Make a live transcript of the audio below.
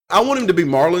I want him to be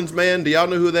Marlon's man. Do y'all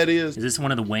know who that is? Is this one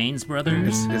of the Wayans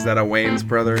brothers? Is that a Wayans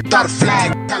brother? Start a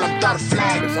flag. Tell him start a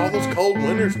flag. It's all those cold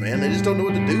winters, man. They just don't know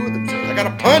what to do with themselves. I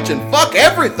gotta punch and fuck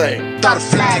everything. Start a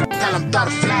flag. Tell him start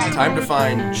a flag. Time to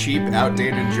find cheap,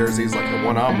 outdated jerseys like the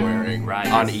one I'm wearing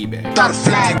on eBay. Start a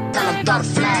flag. Tell him start a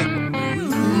flag.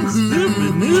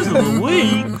 Stupid news of the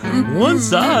week. One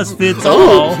size fits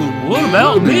all. What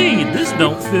about me? This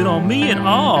don't fit on me at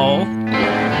all.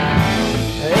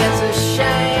 It's a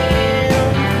shame.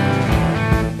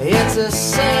 It's a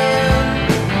sin.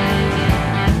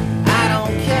 I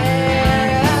don't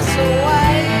care. That's the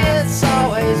way it's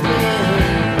always been.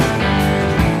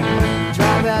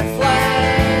 Drop that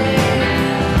flag.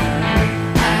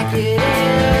 Pack it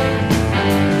in.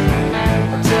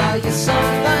 I'll tell you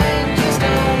something. Just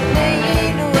don't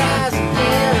need to rise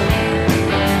again.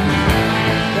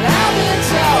 But I've been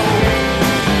told.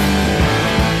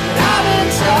 But I've been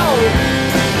told.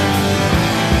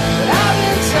 But I've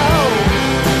been told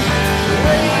to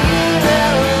leave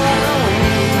it alone.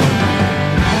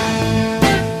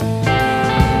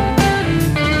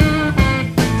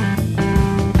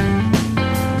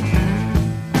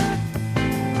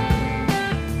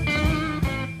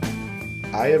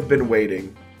 I have been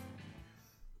waiting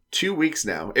 2 weeks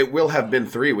now. It will have been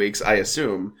 3 weeks, I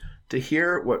assume, to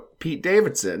hear what Pete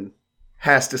Davidson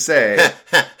has to say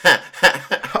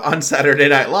on Saturday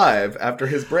Night Live after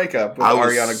his breakup with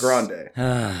Ariana Grande.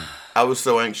 I was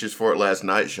so anxious for it last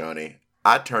night, Shawnee.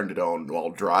 I turned it on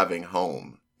while driving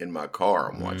home in my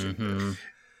car. I'm watching this.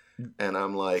 And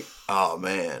I'm like, oh,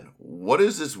 man, what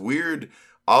is this weird...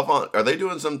 Are they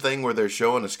doing something where they're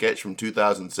showing a sketch from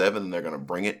 2007 and they're going to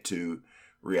bring it to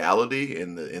reality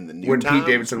in the new When times? Pete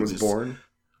Davidson was born?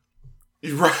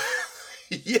 Right.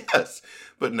 Yes.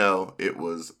 But no, it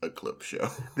was a clip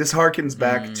show. This harkens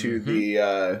back to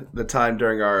the time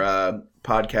during our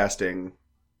podcasting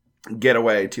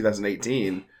getaway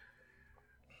 2018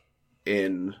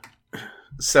 in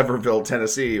Severville,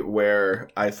 Tennessee, where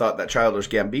I thought that Childish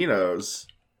Gambino's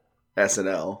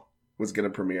SNL was going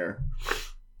to premiere.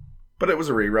 But it was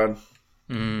a rerun.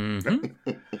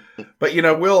 But, you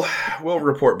know, we'll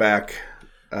report back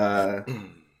to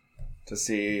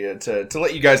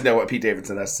let you guys know what Pete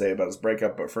Davidson has to say about his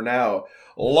breakup. But for now,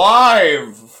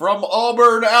 live from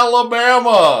Auburn,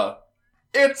 Alabama,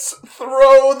 it's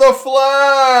Throw the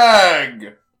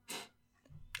Flag!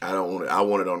 I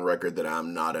want it on record that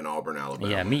I'm not in Auburn,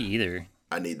 Alabama. Yeah, me either.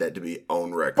 I need that to be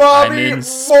on record. I'm in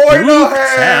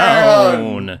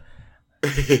Spooktown.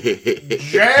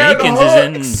 Jenkins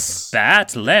is in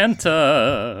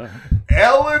Batlanta.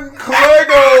 Ellen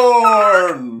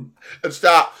Cleghorn!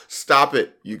 Stop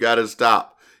it. You gotta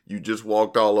stop. You just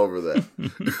walked all over that.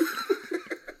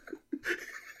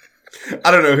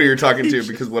 I don't know who you're talking to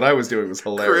because what I was doing was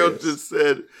hilarious.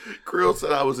 Krill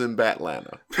said I was in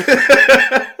Batlanta.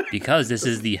 Because this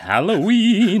is the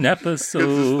Halloween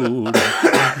episode.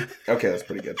 Okay, that's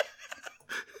pretty good.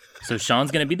 So Sean's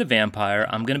going to be the vampire,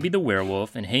 I'm going to be the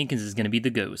werewolf, and Hankins is going to be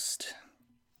the ghost.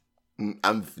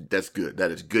 That's good. That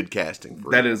is good casting.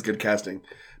 That is good casting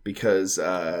because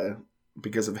of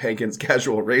Hankins'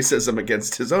 casual racism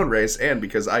against his own race and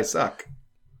because I suck.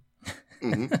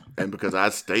 Mm-hmm. And because I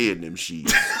stay in them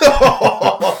sheets.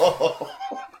 God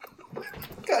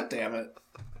damn it.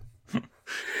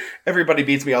 Everybody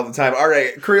beats me all the time. All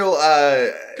right, Creel,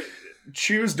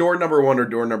 choose door number 1 or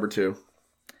door number 2.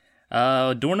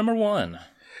 Door number 1.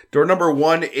 Door number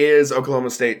 1 is Oklahoma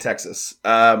State, Texas.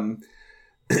 The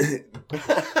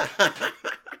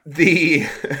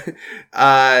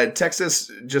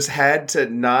Texas just had to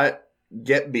not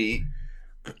get beat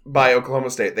by Oklahoma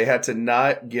State. They had to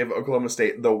not give Oklahoma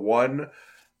State the one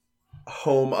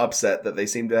home upset that they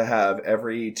seem to have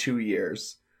every 2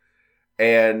 years.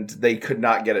 And they could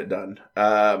not get it done.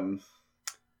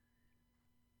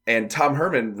 And Tom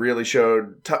Herman really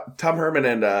showed... Tom Herman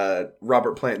and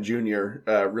Robert Plant Jr.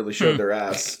 Really showed their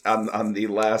ass on the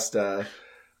last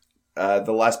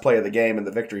play of the game in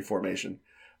the victory formation.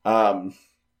 I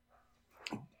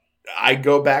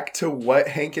go back to what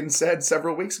Hankins said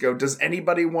several weeks ago. Does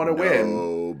anybody want to win?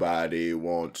 Nobody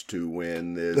wants to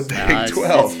win this. The Big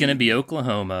 12. It's going to be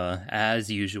Oklahoma,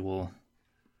 as usual.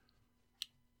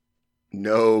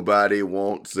 Nobody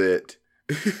wants it.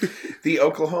 The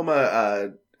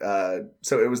Oklahoma...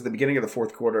 so it was the beginning of the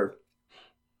fourth quarter,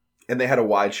 and they had a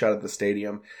wide shot at the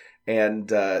stadium, and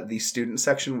the student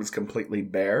section was completely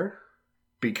bare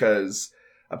because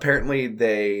apparently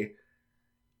they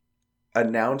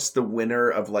announced the winner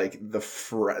of like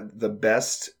the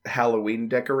best Halloween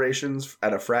decorations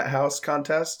at a frat house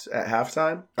contest at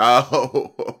halftime.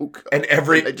 Oh, God. And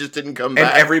I just didn't come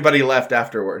back. And everybody left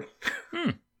afterward.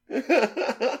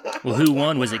 Well, who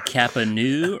won? Was it Kappa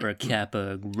Nu or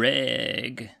Kappa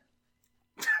Greg?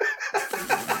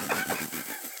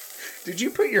 Did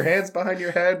you put your hands behind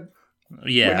your head?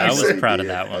 Yeah, I was proud of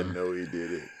that one. I know he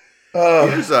did it.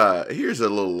 Oh,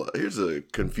 Here's a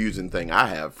confusing thing I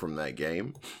have from that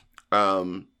game.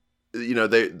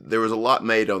 There was a lot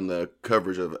made on the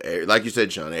coverage of, like you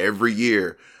said, Sean, every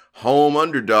year, home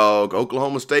underdog,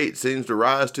 Oklahoma State seems to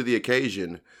rise to the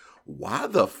occasion. Why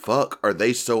the fuck are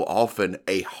they so often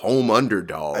a home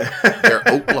underdog? They're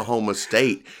Oklahoma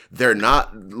State. They're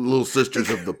not Little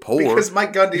Sisters of the Poor. because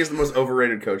Mike Gundy is the most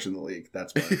overrated coach in the league.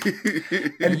 That's why.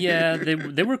 Yeah,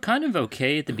 they were kind of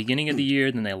okay at the beginning of the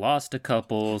year, then they lost a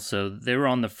couple, so they were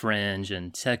on the fringe,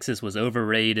 and Texas was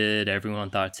overrated.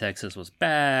 Everyone thought Texas was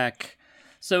back.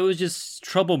 So it was just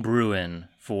trouble brewing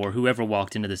for whoever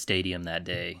walked into the stadium that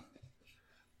day.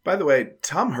 By the way,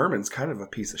 Tom Herman's kind of a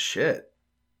piece of shit.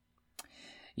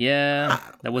 Yeah,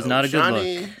 that was not a good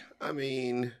look. I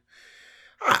mean,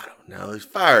 I don't know. He's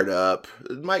fired up.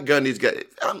 Mike Gundy's got.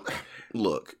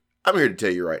 Look, I'm here to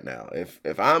tell you right now.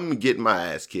 If I'm getting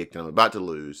my ass kicked and I'm about to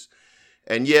lose,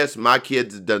 and yes, my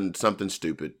kid's done something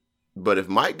stupid, but if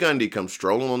Mike Gundy comes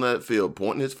strolling on that field,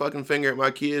 pointing his fucking finger at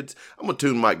my kids, I'm gonna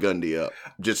tune Mike Gundy up.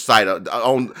 Just sight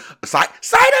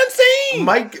unseen.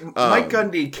 Mike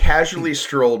Gundy casually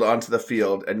strolled onto the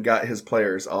field and got his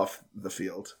players off the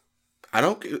field.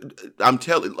 I'm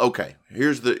telling. Okay,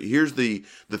 here's the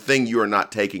thing you are not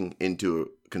taking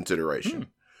into consideration.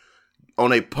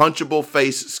 On a punchable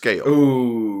face scale,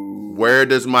 Ooh, where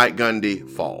does Mike Gundy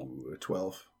fall?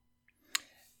 12.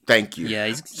 Thank you. Yeah,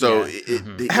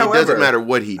 it However, doesn't matter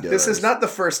what he does. This is not the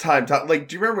first time. Do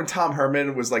you remember when Tom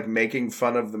Herman was making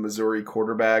fun of the Missouri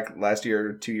quarterback last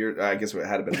year, 2 years? I guess it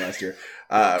had been last year.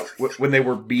 When they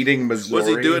were beating Missouri,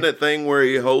 was he doing that thing where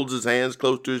he holds his hands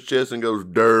close to his chest and goes,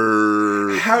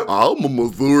 "Durr, I'm a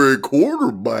Missouri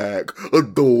quarterback."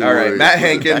 Adore. All right, Matt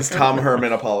Hankins, Tom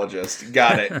Herman apologist.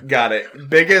 Got it.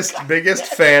 Biggest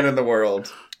fan in the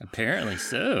world. Apparently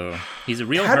so. He's a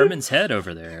real Herman's head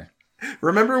over there.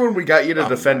 Remember when we got you to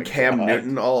defend Cam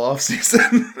Newton all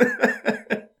offseason?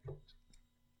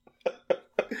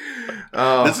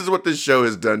 This is what this show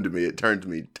has done to me. It turns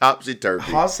me topsy-turvy,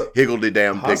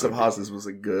 higgledy-damn House of piggledy. Hosses was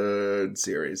a good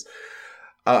series.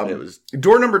 It was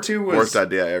door number 2 was... worst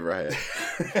idea I ever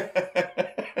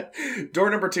had. Door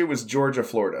number 2 was Georgia,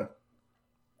 Florida.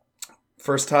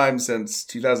 First time since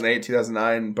 2008,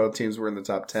 2009, both teams were in the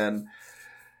top 10.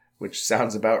 Which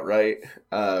sounds about right.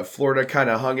 Florida kind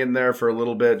of hung in there for a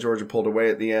little bit. Georgia pulled away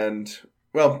at the end.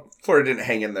 Well, Florida didn't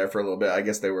hang in there for a little bit. I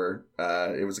guess they were.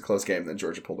 It was a close game. Then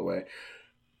Georgia pulled away.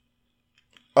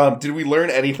 Did we learn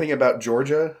anything about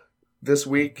Georgia this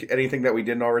week? Anything that we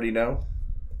didn't already know?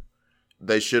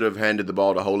 They should have handed the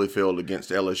ball to Holyfield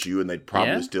against LSU, and they'd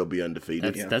probably still be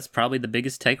undefeated. That's probably the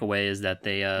biggest takeaway is that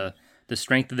they the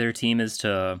strength of their team is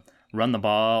to run the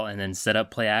ball and then set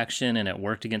up play action, and it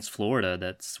worked against Florida.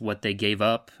 That's what they gave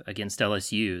up against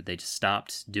LSU. They just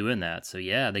stopped doing that. So,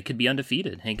 yeah, they could be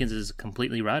undefeated. Hankins is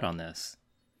completely right on this.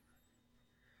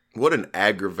 What an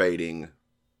aggravating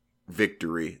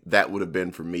victory that would have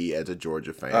been for me as a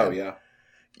Georgia fan. Oh, yeah.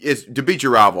 It's to beat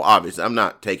your rival, obviously. I'm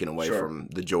not taking away from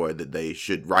the joy that they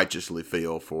should righteously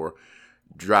feel for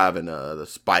driving the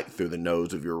spike through the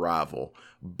nose of your rival.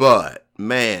 But,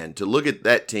 man, to look at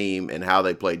that team and how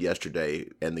they played yesterday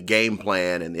and the game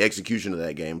plan and the execution of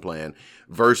that game plan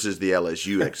versus the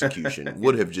LSU execution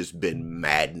would have just been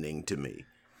maddening to me.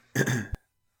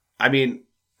 I mean,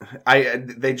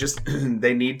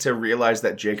 they need to realize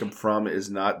that Jacob Fromm is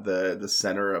not the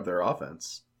center of their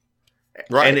offense.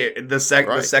 Right. And the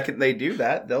second they do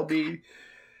that, they'll be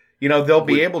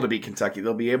able to beat Kentucky.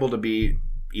 They'll be able to beat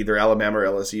either Alabama or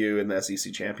LSU in the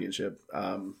SEC championship.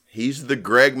 He's the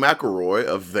Greg McElroy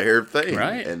of their thing,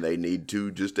 right? And they need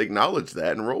to just acknowledge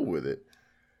that and roll with it.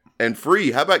 And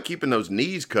Free, how about keeping those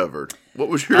knees covered? What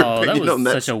was your opinion on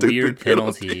that? Such a weird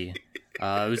penalty.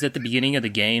 It was at the beginning of the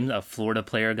game. A Florida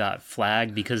player got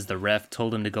flagged because the ref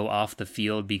told him to go off the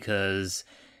field because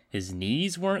his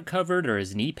knees weren't covered or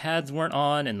his knee pads weren't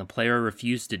on, and the player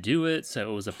refused to do it. So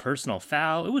it was a personal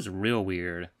foul. It was real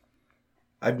weird.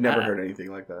 I've never heard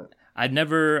anything like that. I'd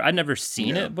never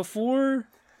seen it before.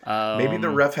 Maybe the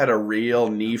ref had a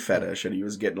real knee fetish and he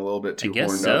was getting a little bit too horned up.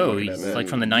 I guess so. He's like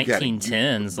from the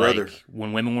 1910s, like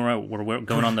when women were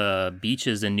going on the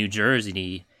beaches in New Jersey.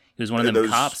 He He was one of them those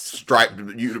cops. striped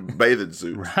bathing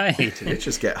suits. Right. Did it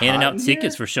just get Handing hot out in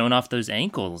tickets here? for showing off those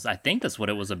ankles. I think that's what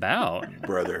it was about.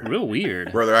 Brother. Real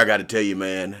weird. Brother, I got to tell you,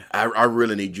 man, I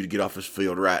really need you to get off this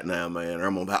field right now, man. Or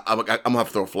I'm gonna have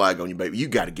to throw a flag on you, baby. You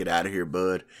got to get out of here,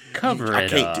 bud. Cover I it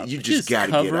can't. up. You just got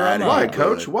to cover get out them of Why, here, up.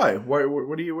 Coach? bud. Why?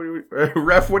 What do you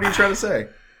ref? What are you trying to say?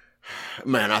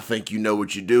 Man, I think you know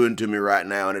what you're doing to me right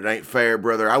now, and it ain't fair,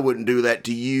 brother. I wouldn't do that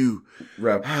to you.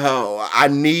 Ref, Oh, I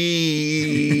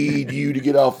need you to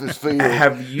get off this field.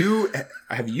 have you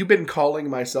been calling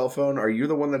my cell phone? Are you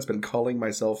the one that's been calling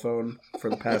my cell phone for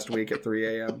the past week at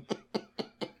 3 a.m.?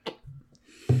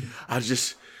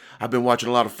 I've been watching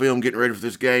a lot of film, getting ready for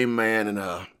this game, man, and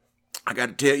I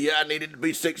got to tell you, I needed to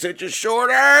be 6 inches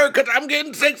shorter because I'm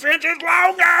getting 6 inches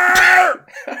longer.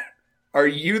 Are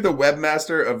you the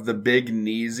webmaster of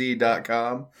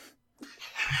thebigneasy.com?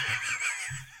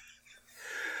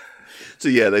 So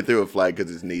yeah, they threw a flag because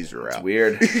his knees are It's out.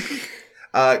 weird.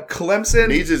 Clemson.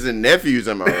 Nieces and nephews,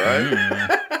 am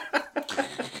I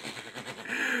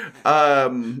right?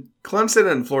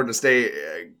 Clemson and Florida State.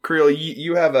 Creel,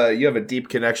 you have a deep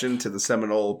connection to the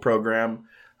Seminole program.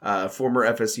 Former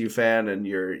FSU fan, and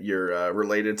you're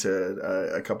related to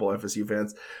a couple FSU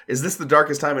fans. Is this the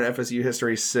darkest time in FSU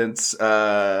history since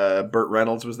Burt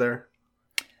Reynolds was there?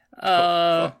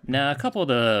 No, a couple of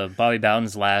the Bobby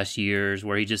Bowden's last years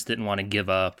where he just didn't want to give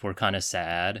up were kind of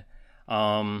sad.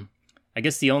 I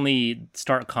guess the only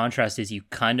stark contrast is you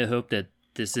kind of hope that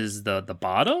this is the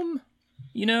bottom.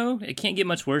 You know, it can't get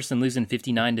much worse than losing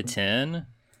 59-10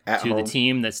 At to home. the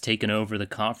team that's taken over the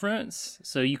conference.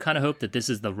 So you kind of hope that this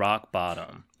is the rock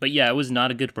bottom. But yeah, it was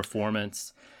not a good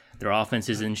performance. Their offense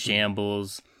is in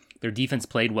shambles. Their defense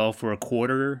played well for a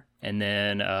quarter, and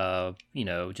then,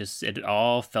 just it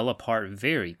all fell apart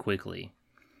very quickly.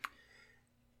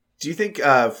 Do you think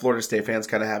Florida State fans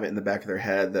kind of have it in the back of their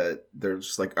head that they're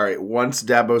just like, all right, once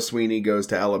Dabo Sweeney goes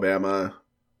to Alabama,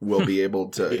 we'll be able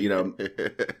to,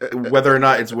 whether or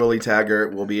not it's Willie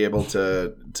Taggart, we'll be able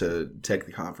to take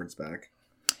the conference back?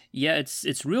 Yeah,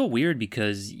 it's real weird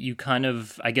because you kind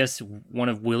of, I guess one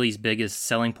of Willie's biggest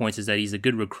selling points is that he's a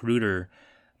good recruiter,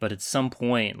 but at some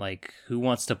point, like, who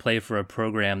wants to play for a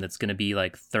program that's going to be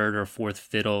like third or fourth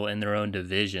fiddle in their own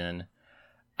division?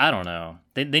 I don't know.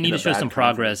 They need to show some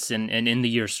progress and end the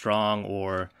year strong,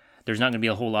 or there's not going to be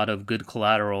a whole lot of good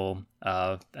collateral,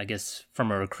 I guess,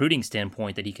 from a recruiting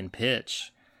standpoint that he can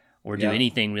pitch or do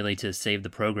anything really to save the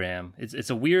program. It's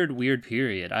a weird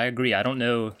period. I agree. I don't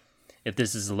know if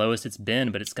this is the lowest it's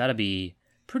been, but it's got to be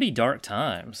pretty dark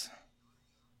times.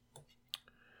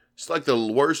 It's like the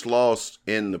worst loss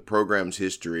in the program's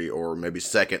history, or maybe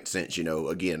second since,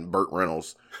 again, Burt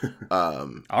Reynolds.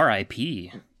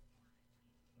 R.I.P.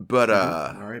 But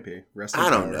R.I.P. Rest in I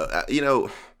don't power.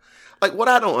 know. Like, what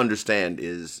I don't understand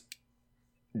is,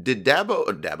 did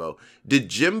Jimbo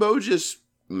just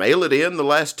mail it in the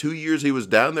last 2 years he was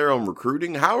down there on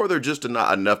recruiting? How are there just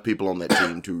not enough people on that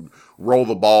team to roll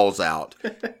the balls out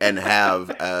and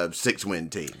have a 6-win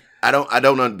team? I don't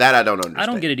understand. I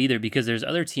don't get it either, because there's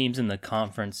other teams in the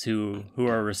conference who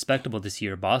are respectable this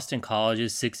year. Boston College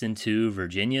is 6-2,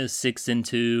 Virginia is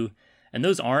 6-2, and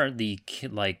those aren't the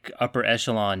like upper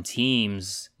echelon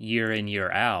teams year in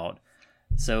year out.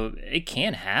 So it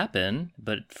can happen,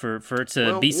 but for it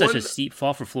to be such a steep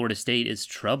fall for Florida State is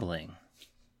troubling.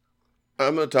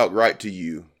 I'm going to talk right to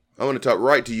you. I want to talk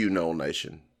right to you, Noel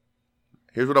Nation.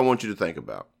 Here's what I want you to think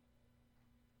about.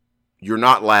 You're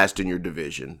not last in your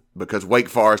division because Wake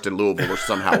Forest and Louisville are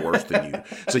somehow worse than you.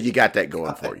 So you got that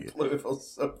going for you. Louisville's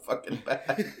so fucking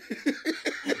bad.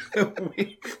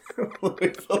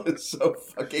 Louisville is so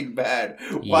fucking bad.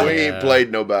 Why? We ain't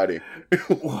played nobody.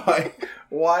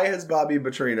 Why has Bobby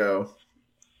Petrino?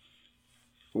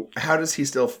 How does he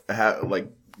still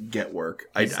get work?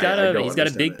 He's got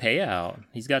a big it. payout.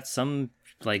 He's got some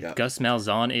Gus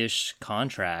Malzahn-ish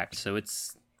contract, so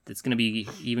it's going to be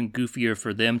even goofier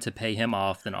for them to pay him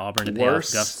off than Auburn to pay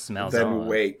off Gus Malzahn. Than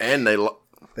Wake. And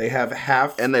they have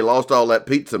half. And they lost all that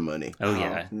pizza money. Oh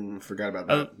yeah, forgot about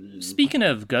that. Speaking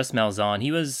of Gus Malzahn,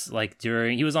 he was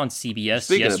he was on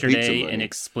CBS yesterday,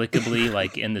 inexplicably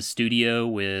in the studio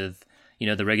with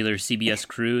the regular CBS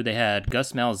crew. They had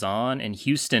Gus Malzahn and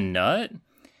Houston Nutt,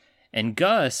 and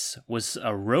Gus was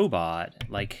a robot.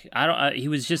 He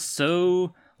was just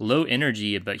so low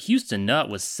energy, but Houston Nutt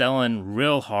was selling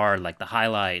real hard, the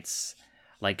highlights.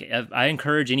 I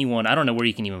encourage anyone, I don't know where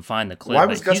you can even find the clip. Why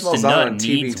was Gus Houston Malzahn Nutt on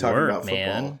TV needs talking work, about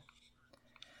football? man.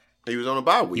 He was on a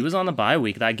bye week. He was on the bye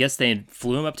week. I guess they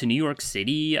flew him up to New York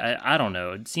City. I don't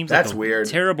know. It seems That's like a weird.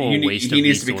 terrible waste of resources. He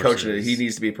needs to be coaching it. He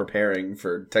needs to be preparing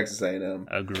for Texas A&M.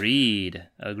 Agreed.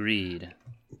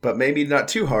 but maybe not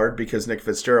too hard because Nick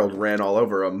Fitzgerald ran all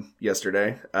over him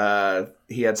yesterday.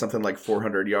 He had something like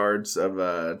 400 yards of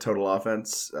total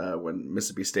offense when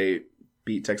Mississippi State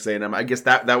beat Texas A&M. I guess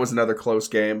that was another close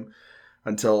game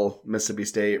until Mississippi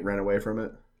State ran away from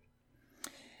it.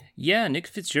 Yeah, Nick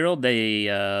Fitzgerald, they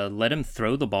let him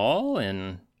throw the ball,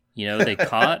 and they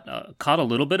caught a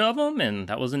little bit of him, and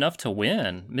that was enough to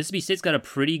win. Mississippi State's got a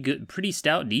pretty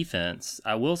stout defense.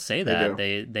 I will say that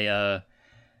they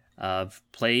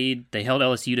held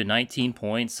LSU to 19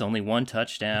 points, only one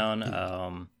touchdown.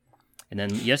 And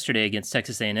then yesterday against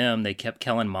Texas A&M, they kept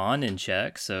Kellen Mond in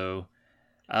check. So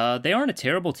they aren't a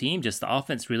terrible team. Just the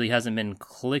offense really hasn't been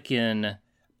clicking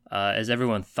as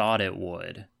everyone thought it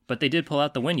would. But they did pull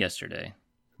out the win yesterday.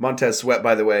 Montez Sweat,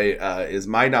 by the way, is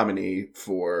my nominee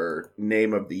for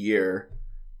Name of the Year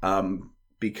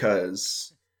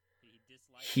because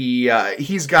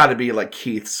he's got to be like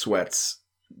Keith Sweat's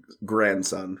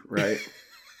grandson, right?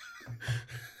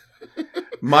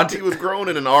 He was grown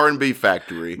in an R&B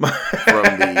factory from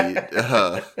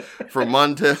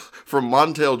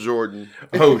Montel Jordan.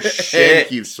 Oh shit! And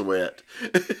Keith Sweat.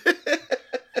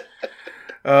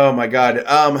 Oh my God.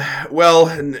 Well,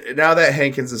 now that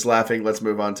Hankins is laughing, let's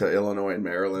move on to Illinois and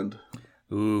Maryland.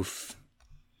 Oof.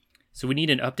 So we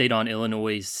need an update on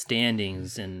Illinois'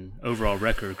 standings and overall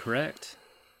record, correct?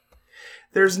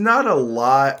 There's not a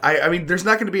lot. I mean, there's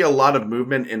not going to be a lot of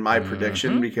movement in my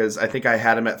prediction because I think I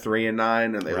had them at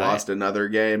 3-9 and they lost another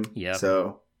game. Yep.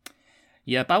 So,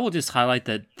 yep. I will just highlight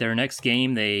that their next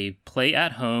game, they play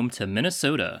at home to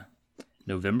Minnesota,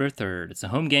 November 3rd. It's a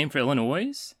home game for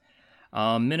Illinois.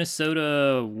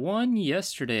 Minnesota won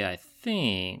yesterday, I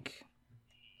think.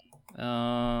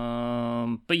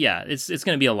 But yeah, it's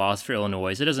going to be a loss for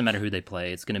Illinois. It doesn't matter who they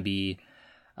play. It's going to be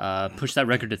push that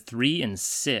record to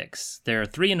 3-6. They're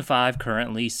 3-5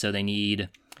 currently, so they need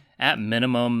at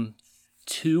minimum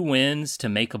 2 wins to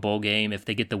make a bowl game if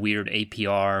they get the weird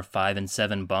APR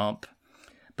 5-7 bump.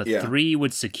 But 3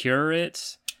 would secure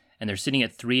it. And they're sitting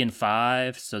at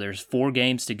 3-5, so there's 4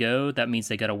 games to go. That means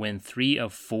they got to win 3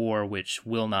 of 4, which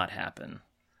will not happen.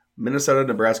 Minnesota,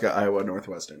 Nebraska, Iowa,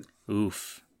 Northwestern.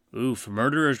 Oof,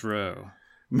 murderer's row.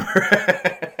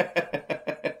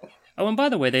 Oh, and by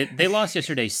the way, they lost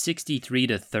yesterday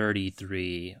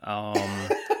 63-33.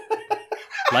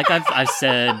 Like I've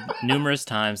said numerous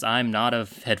times, I'm not a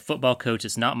head football coach.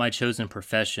 It's not my chosen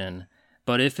profession.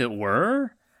 But if it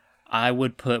were, I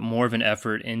would put more of an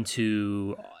effort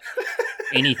into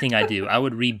anything I do. I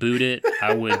would reboot it.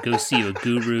 I would go see a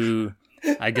guru.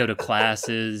 I go to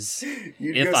classes.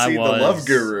 The love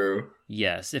guru.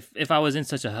 Yes, if I was in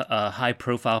such a high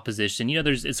profile position,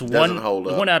 it's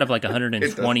one out of like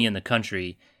 120 in the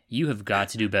country. You have got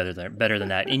to do better than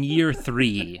that in year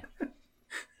 3.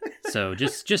 So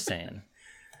just saying.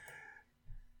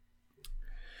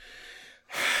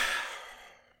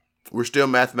 We're still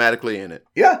mathematically in it.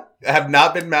 Yeah, have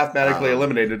not been mathematically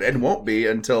eliminated and won't be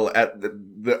until at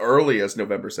the earliest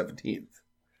November 17th.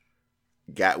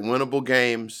 Got winnable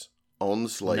games on the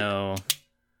slate. No.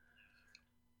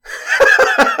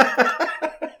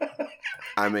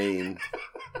 I mean,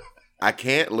 I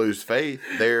can't lose faith.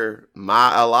 They're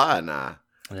my Illini.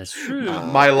 That's true.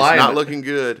 My lion. It's not looking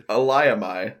good.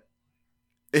 Illini.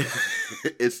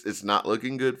 It's not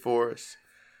looking good for us.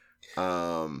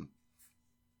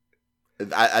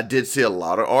 I did see a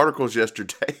lot of articles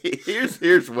yesterday.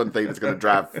 Here's one thing that's going to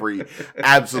drive Free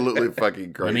absolutely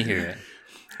fucking crazy. Let me hear it.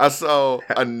 I saw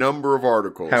a number of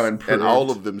articles, and all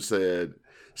of them said,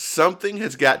 something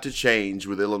has got to change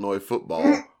with Illinois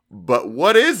football, but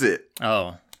what is it?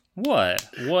 Oh, what?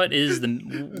 What is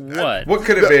what? What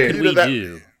could it be? What could we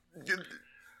do?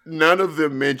 None of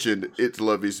them mentioned it's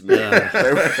Lovie Smith.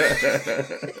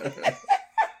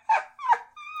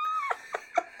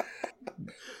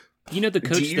 The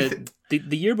coach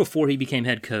the year before he became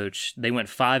head coach, they went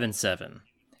 5-7,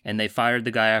 and they fired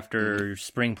the guy after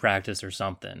spring practice or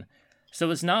something.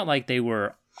 So it's not like they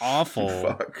were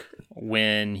awful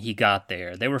when he got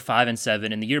there. They were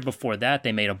 5-7, and the year before that,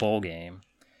 they made a bowl game.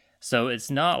 So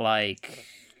it's not like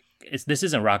this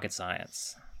isn't rocket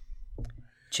science.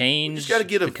 Change. You just got to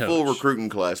get a full recruiting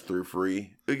class through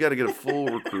Free. We got to get a full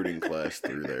recruiting class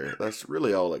through there. That's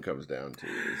really all it comes down to.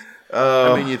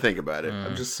 I mean, you think about it.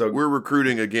 I'm just We're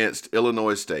recruiting against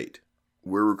Illinois State.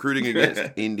 We're recruiting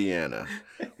against Indiana.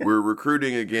 We're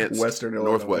recruiting against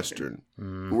Northwestern.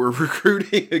 We're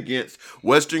recruiting against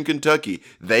Western Kentucky.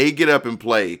 They get up and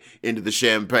play into the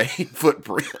Champaign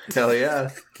footprint. Hell yeah.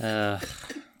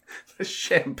 The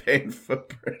Champaign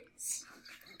footprints.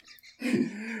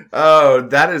 Oh,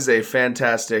 that is a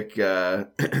fantastic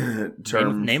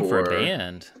term name for a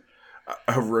band.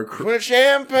 A recruit. With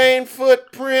champagne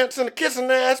footprints and a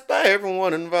kissing ass by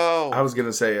everyone involved. I was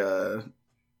gonna say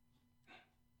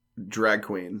drag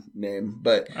queen name,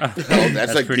 but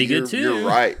that's pretty good too. You're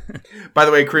right. by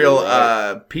the way,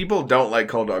 Creel, people don't like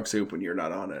cold dog soup when you're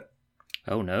not on it.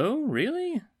 Oh no,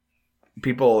 really?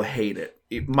 People hate it.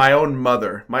 My own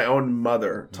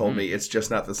mother told me it's just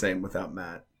not the same without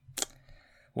Matt.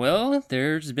 Well,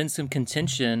 there's been some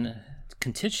contentious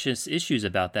issues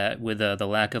about that with the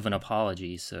lack of an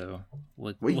apology. So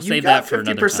we'll save that for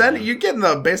another time. You get in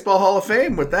the Baseball Hall of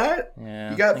Fame with that.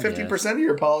 Yeah, you got 50% of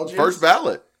your apologies. First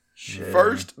ballot. Sure.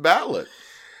 First ballot.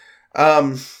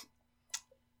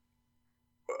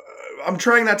 I'm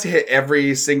trying not to hit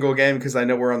every single game because I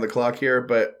know we're on the clock here,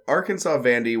 but Arkansas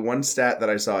Vandy, one stat that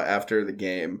I saw after the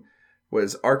game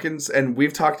was Arkansas, and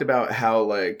we've talked about how,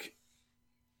 like,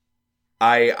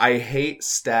 I hate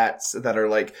stats that are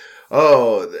like,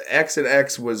 oh, X and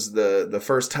X was the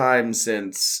first time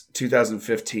since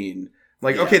 2015.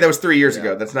 Like, okay, that was 3 years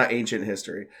ago. That's not ancient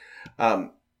history.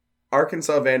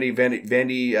 Arkansas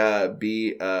Vandy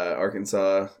beat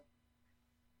Arkansas.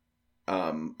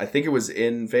 I think it was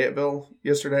in Fayetteville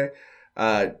yesterday.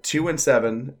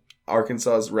 2-7,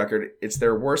 Arkansas's record. It's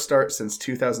their worst start since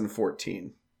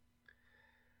 2014.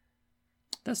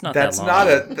 That's not That's that not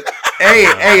long.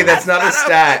 A, that's not a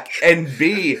stat. And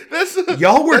B,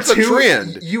 y'all were that's a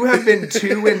trend. You have been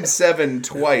 2-7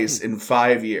 twice in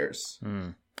 5 years.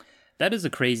 That is a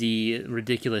crazy,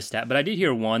 ridiculous stat. But I did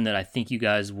hear one that I think you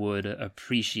guys would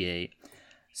appreciate.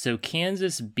 So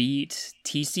Kansas beat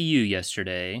TCU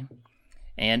yesterday,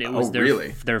 and it was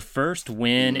their first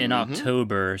win in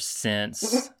October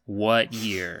since what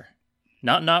year?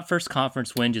 Not first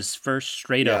conference win, just first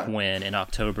straight up win in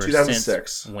October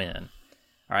 2006. since when?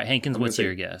 All right, Hankins, what's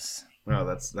your guess? No,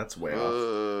 that's way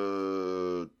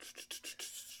off.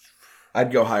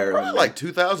 I'd go higher. Probably like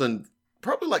 2000.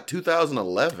 Probably like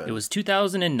 2011. It was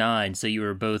 2009, so you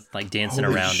were both like dancing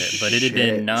around it. But it had shit.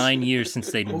 been 9 years since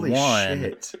they'd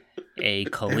won a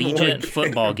collegiate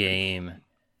football game.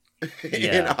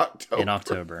 Yeah, in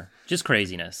October. Just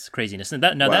craziness. And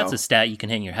that's a stat you can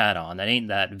hang your hat on. That ain't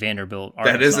that Vanderbilt.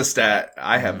 Arkansas That is a stat.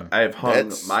 I have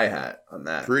hung my hat on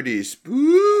that. Pretty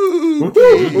spooky.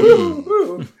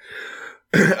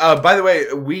 By the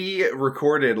way, we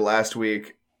recorded last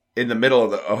week in the middle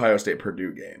of the Ohio State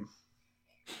Purdue game.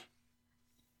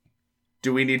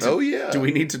 Do we need to? Oh yeah. Do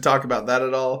we need to talk about that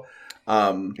at all?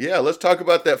 Yeah, let's talk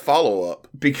about that follow up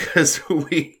because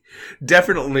we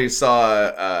definitely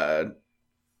saw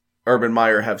Urban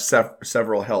Meyer have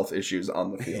several health issues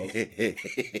on the field.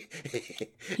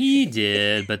 He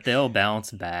did, but they'll bounce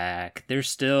back. They're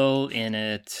still in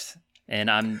it,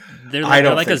 and they're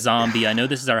like a zombie. I know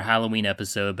this is our Halloween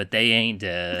episode, but they ain't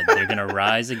dead. They're gonna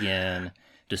rise again.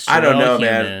 Destroy I don't know,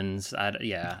 humans.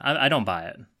 man. I don't buy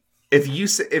it.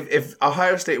 If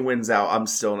Ohio State wins out, I'm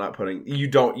still not putting you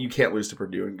can't lose to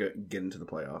Purdue and get into the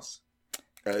playoffs.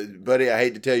 Buddy, I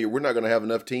hate to tell you, we're not going to have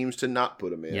enough teams to not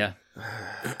put them in. Yeah,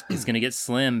 it's going to get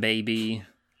slim, baby,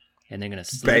 and they're going to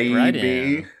slip right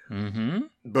in. Mm-hmm.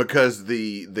 Because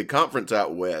the conference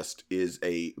out west is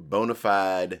a bona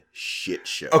fide shit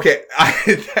show. Okay,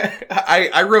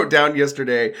 I wrote down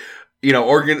yesterday. You know,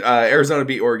 Arizona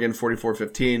beat Oregon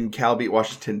 44-15. Cal beat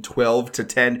Washington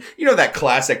 12-10. You know that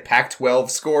classic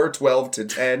Pac-12 score,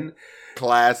 12-10.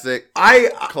 Classic. I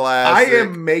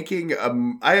am making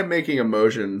a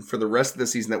motion for the rest of the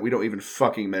season that we don't even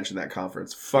fucking mention that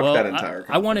conference. Fuck that entire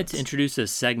conference. I wanted to introduce a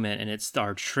segment, and it's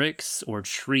our tricks or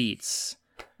treats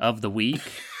of the week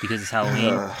because it's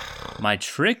Halloween. My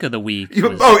trick of the week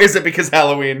was, is it because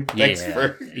Halloween?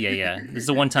 Yeah. This is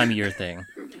a one-time a year thing.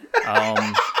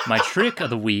 My trick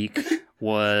of the week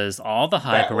was all the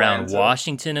hype around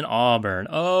Washington and Auburn.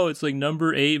 Oh, it's like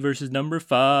number 8 versus number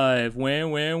 5.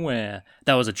 Wah.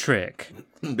 That was a trick.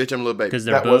 Bitch, I'm a little baby. Because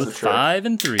they're both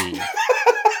 5-3.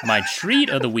 My treat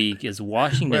of the week is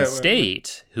Washington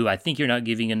State, who I think you're not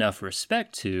giving enough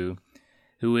respect to,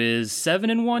 who is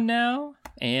 7-1 now.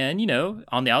 And, you know,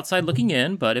 on the outside looking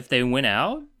in, but if they win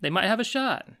out, they might have a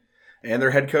shot. And their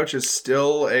head coach is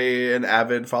still an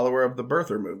avid follower of the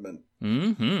birther movement.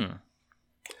 Mm-hmm.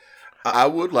 I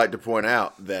would like to point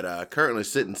out that currently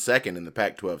sitting second in the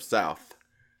Pac-12 South,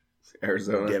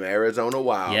 Arizona. Damn Arizona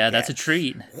Wildcats. Yeah, that's a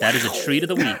treat. That is a treat of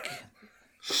the week.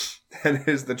 That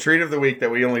is the treat of the week that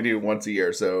we only do once a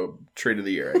year, so treat of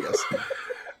the year, I guess.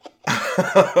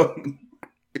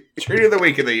 Treat of the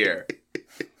week of the year.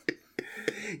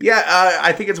 Yeah,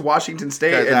 I think it's Washington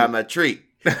State. Because I'm a treat.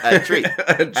 A treat.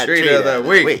 A treat of the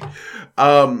week.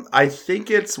 I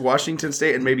think it's Washington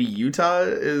State and maybe Utah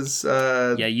is.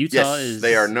 Yeah, Utah Yes, is.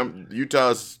 they are.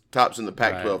 Utah's tops in the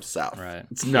Pac-12 Right, South. Right.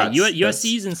 It's nuts. Yeah,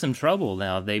 USC's in some trouble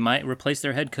now. They might replace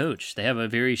their head coach. They have a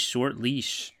very short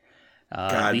leash,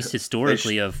 at least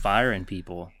historically, of firing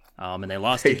people. And they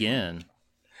lost again.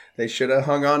 They should have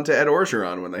hung on to Ed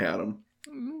Orgeron when they had him.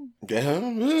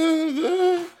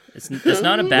 It's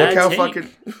not a bad take.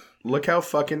 Look how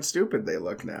fucking stupid they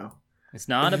look now. It's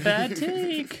not a bad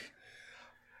take.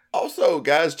 Also,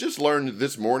 guys, just learned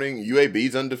this morning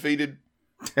UAB's undefeated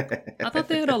I thought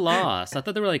they had a loss. I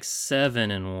thought they were like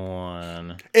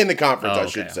 7-1 in the conference. Oh, I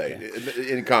should okay, say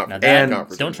okay. in conference. And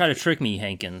conference. don't try to trick me,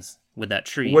 Hankins, with that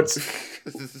tree. What's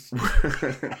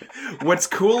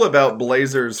cool about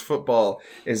Blazers football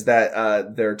is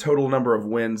that their total number of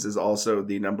wins is also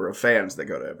the number of fans that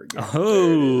go to every game.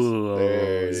 Oh, There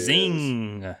it is.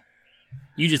 zing!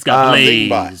 You just got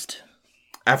blazed.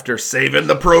 After saving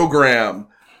the program.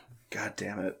 God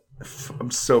damn it. I'm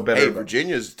so better. Hey,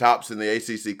 Virginia's tops in the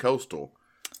ACC Coastal.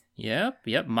 Yep.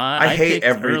 I hate picked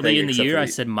everything early in the except year. for I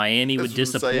said Miami would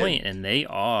That's what I'm saying. disappoint, and they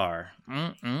are.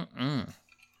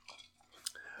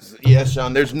 Yeah,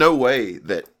 Sean. There's no way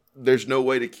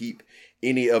to keep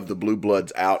any of the blue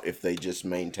bloods out if they just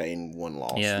maintain one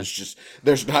loss. Yeah.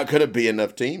 There's not going to be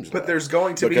enough teams. But left. there's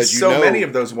going to be Because so many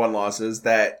of those one losses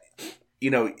that,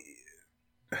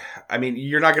 I mean,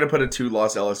 you're not going to put a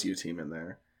 2-loss LSU team in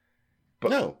there.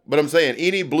 No, but I'm saying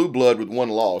any blue blood with one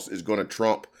loss is going to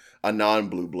trump a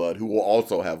non-blue blood who will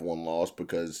also have one loss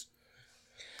because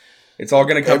it's all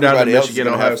going to come down to everybody else is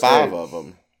Michigan, going to Ohio have State. 5 of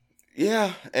them.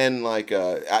 Yeah, and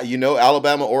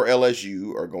Alabama or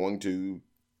LSU are going to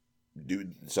do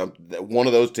one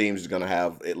of those teams is going to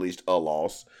have at least a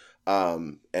loss,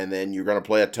 and then you're going to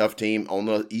play a tough team on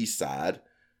the east side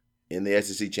in the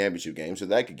SEC championship game, so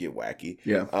that could get wacky.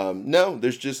 Yeah. No,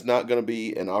 there's just not going to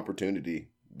be an opportunity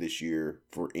this year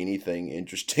for anything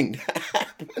interesting to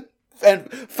happen. And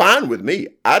fine with me.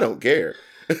 I don't care.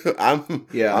 I'm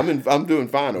doing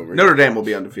fine over here. Notre Dame will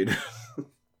be undefeated.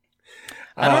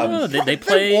 I don't know. They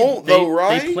play. won't, though,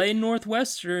 right? They play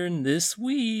Northwestern this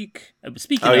week.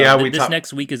 Speaking this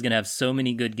next week is going to have so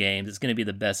many good games. It's going to be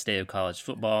the best day of college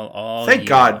football all Thank year.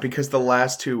 God, because the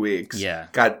last 2 weeks. Yeah.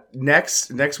 God,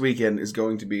 next weekend is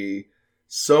going to be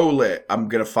so lit. I'm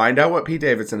going to find out what Pete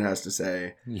Davidson has to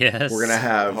say. Yes. We're going to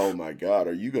have... Oh, my God.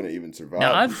 Are you going to even survive?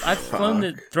 Now, I've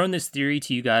thrown this theory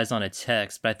to you guys on a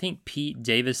text, but I think Pete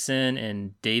Davidson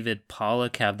and David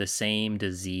Pollock have the same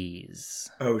disease.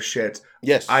 Oh, shit.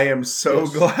 Yes. I am so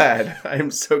glad. I am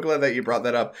so glad that you brought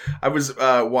that up. I was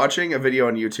watching a video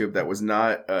on YouTube that was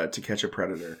not To Catch a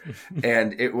Predator.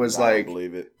 And it was I like... don't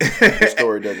believe it. The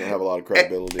story doesn't have a lot of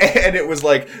credibility. And it was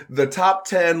like the top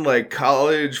 10 like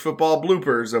college football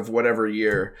bloopers of whatever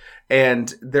year.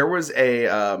 And there was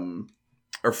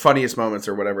or funniest moments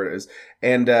or whatever it is.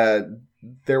 And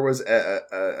there was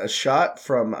a shot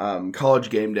from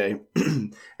College Game Day.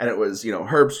 And it was,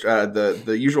 Herb's,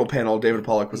 the usual panel, David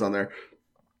Pollock was on there.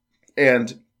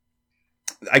 And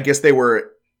I guess they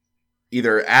were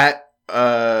either at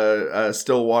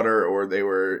Stillwater or they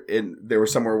were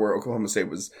somewhere where Oklahoma State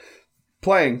was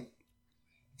playing.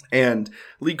 And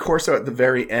Lee Corso at the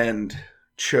very end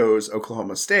chose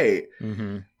Oklahoma State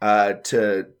to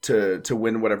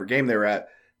win whatever game they were at.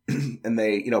 And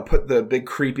they, put the big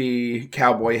creepy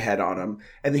cowboy head on him.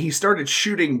 And then he started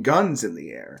shooting guns in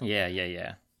the air.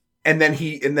 Yeah. And then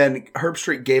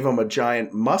Herbstreit gave him a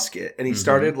giant musket and he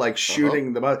started like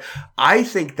shooting the I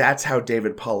think that's how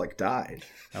David Pollock died.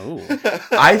 Oh.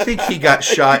 I think he got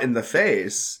shot in the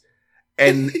face.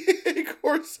 And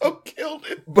Corso killed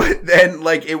him. But then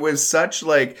it was such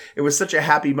a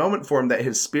happy moment for him that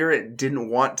his spirit didn't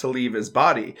want to leave his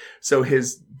body. So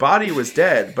his body was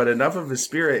dead, but enough of his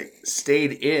spirit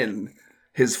stayed in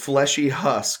his fleshy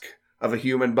husk of a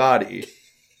human body.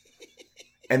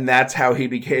 And that's how he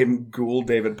became Ghoul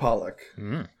David Pollock.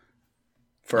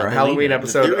 For our Halloween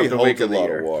episode of the Week of the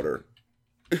Year. Of water.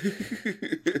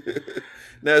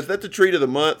 Now, is that the treat of the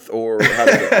month, or how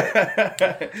does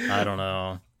that I don't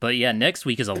know. But yeah, next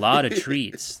week is a lot of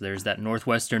treats. There's that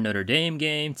Northwestern Notre Dame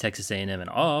game, Texas A&M and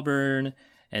Auburn.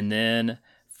 And then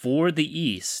for the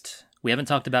East, we haven't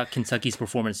talked about Kentucky's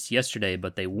performance yesterday,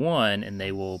 but they won, and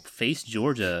they will face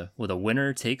Georgia with a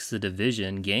winner takes the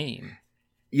division game.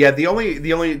 Yeah, the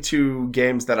only 2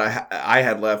 games that I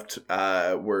had left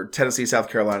were Tennessee, South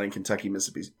Carolina, and Kentucky,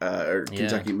 Mississippi,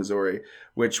 Kentucky, Missouri,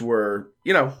 which were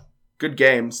good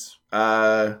games.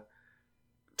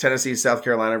 Tennessee, South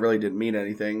Carolina really didn't mean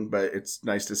anything, but it's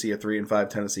nice to see a 3-5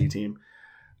 Tennessee team.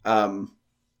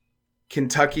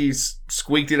 Kentucky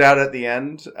squeaked it out at the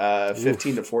end,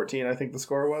 15-14, I think the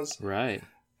score was. Right.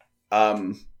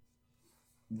 Creel,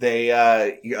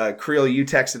 you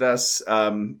texted us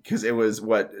because it was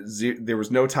there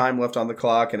was no time left on the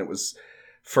clock, and it was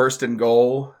 1st and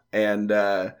goal, and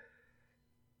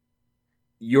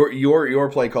your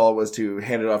play call was to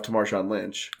hand it off to Marshawn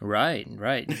Lynch. Right. You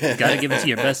got to give it to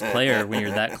your best player when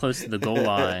you're that close to the goal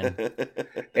line.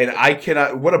 And I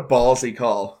cannot. What a ballsy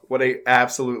call! What a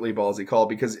absolutely ballsy call!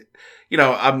 Because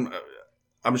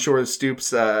I'm sure Stoops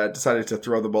decided to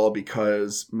throw the ball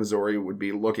because Missouri would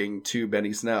be looking to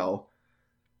Benny Snell,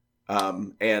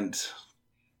 and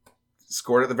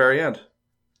scored at the very end.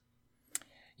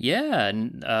 Yeah,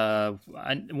 and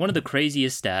one of the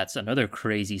craziest stats, another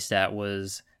crazy stat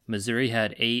was Missouri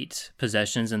had 8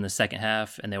 possessions in the second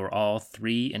half, and they were all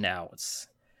 3 and outs.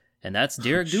 And that's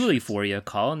Derek Dooley for you,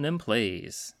 calling them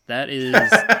plays. That is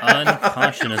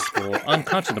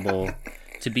unconscionable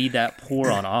to be that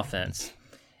poor on offense.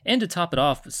 And to top it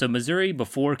off, so Missouri,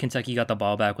 before Kentucky got the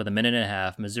ball back with a minute and a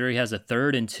half, Missouri has a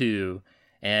 3rd and 2,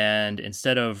 and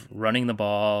instead of running the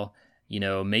ball,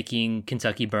 making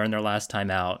Kentucky burn their last time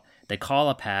out, they call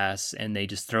a pass and they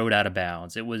just throw it out of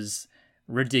bounds. It was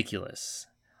ridiculous.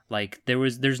 Like,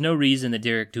 there's no reason that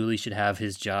Derek Dooley should have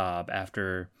his job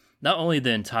after not only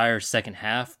the entire second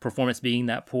half performance being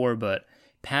that poor, but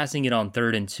passing it on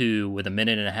 3rd and 2 with a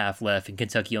minute and a half left, and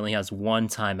Kentucky only has 1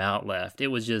 timeout left. It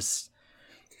was just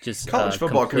college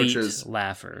football coaches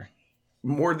laugher.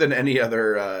 More than any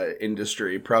other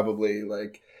industry, probably,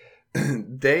 like,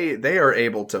 they are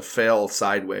able to fail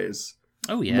sideways.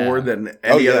 Oh yeah, more than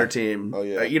any other team. Oh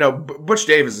yeah. Butch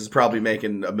Davis is probably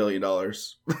making $1 million. Oh,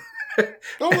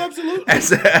 absolutely.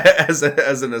 as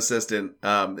an assistant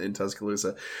in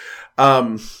Tuscaloosa.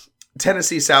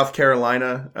 Tennessee, South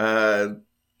Carolina.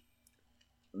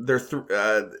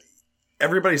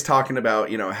 Everybody's talking about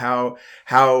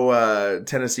how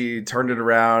Tennessee turned it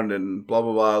around and blah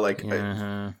blah blah. Like,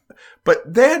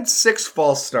 but they had 6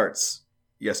 false starts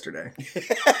yesterday.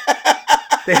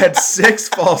 They had 6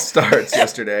 false starts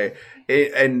yesterday,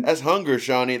 and that's hunger,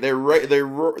 Shawnee. They're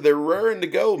raring to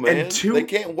go, man. And they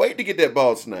can't wait to get that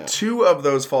ball snapped. 2 of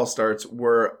those false starts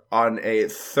were on a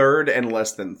 3rd and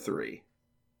less than 3.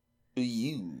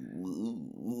 Gooey.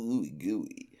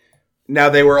 Now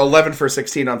they were 11 for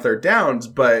 16 on 3rd downs,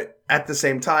 but at the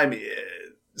same time,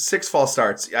 6 false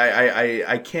starts.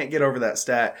 I can't get over that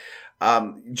stat.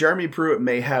 Jeremy Pruitt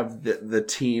may have the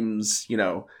team's,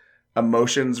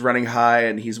 emotions running high,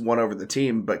 and he's won over the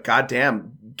team, but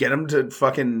goddamn, get him to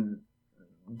fucking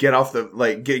get off the,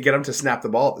 get him to snap the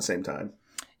ball at the same time.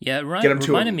 Yeah, it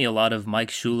reminded me a lot of Mike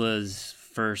Shula's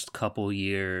first couple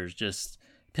years, just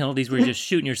penalties where you're just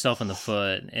shooting yourself in the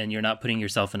foot and you're not putting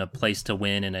yourself in a place to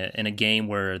win in a game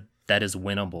where that is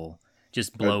winnable,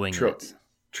 just blowing it.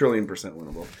 Trillion %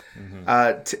 winnable.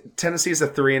 Mm-hmm. Tennessee's a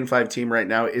 3-5 team right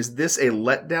now. Is this a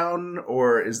letdown,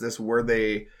 or is this where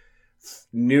they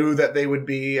knew that they would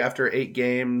be after 8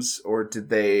 games, or did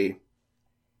they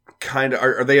kind of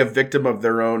are they a victim of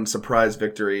their own surprise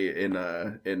victory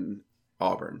in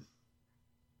Auburn?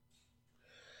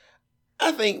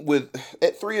 I think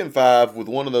at 3-5, with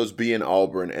one of those being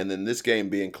Auburn, and then this game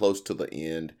being close to the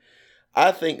end,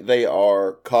 I think they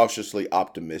are cautiously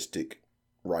optimistic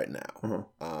right now.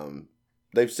 Uh-huh.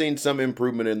 They've seen some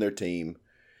improvement in their team.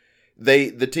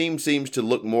 The team seems to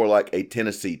look more like a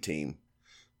Tennessee team.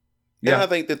 Yeah. And I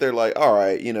think that they're like, all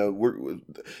right,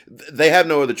 they have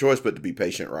no other choice but to be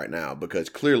patient right now, because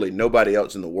clearly nobody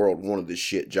else in the world wanted this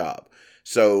shit job.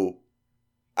 So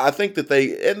I think that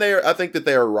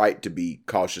they are right to be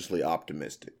cautiously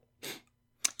optimistic.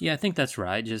 Yeah, I think that's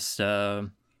right. Just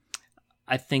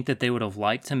I think that they would have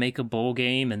liked to make a bowl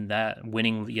game, and that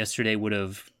winning yesterday would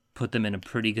have put them in a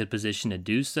pretty good position to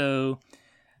do so.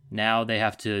 Now they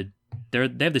have to. They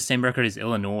have the same record as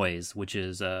Illinois, which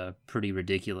is pretty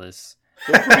ridiculous.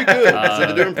 They're pretty good. So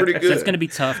they're doing pretty good. So it's going to be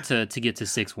tough to get to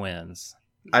 6 wins.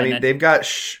 They've got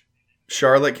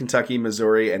Charlotte, Kentucky,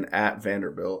 Missouri, and at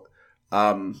Vanderbilt.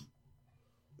 They've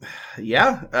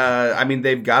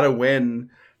got to win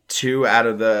 2 out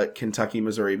of the Kentucky,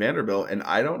 Missouri, Vanderbilt, and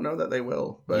I don't know that they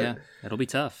will. But yeah, it'll be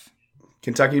tough.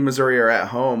 Kentucky and Missouri are at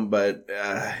home, but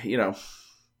I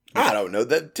don't know.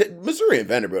 Missouri and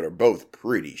Vanderbilt are both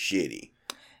pretty shitty.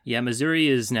 Yeah, Missouri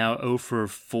is now 0 for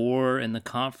 4 in the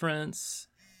conference.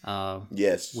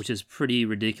 Yes. Which is pretty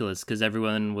ridiculous, because there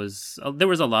was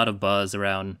a lot of buzz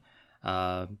around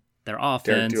their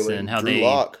offense and how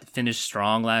they finished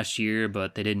strong last year,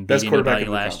 but they didn't beat anybody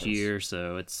last year,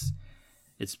 so it's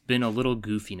been a little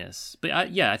goofiness. But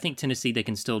I think Tennessee, they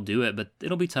can still do it, but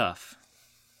it'll be tough.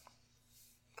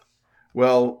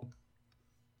 Well,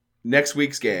 next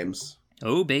week's games.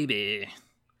 Oh, baby.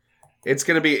 It's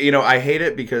going to be, I hate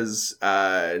it because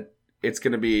it's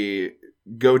going to be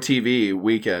Go TV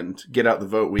weekend, get out the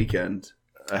vote weekend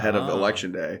ahead of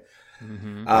Election Day.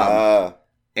 Mm-hmm.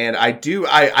 And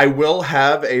I will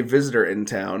have a visitor in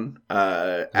town,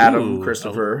 Adam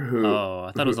Christopher, who... Oh,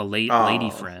 I thought it was a lady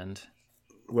friend.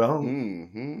 Well...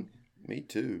 Mm-hmm. Me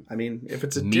too. I mean, if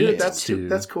it's a dude,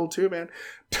 that's cool too, man.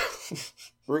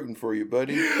 Rooting for you,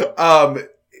 buddy.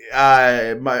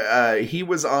 He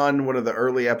was on one of the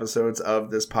early episodes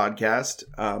of this podcast,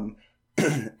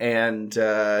 and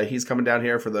he's coming down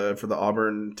here for the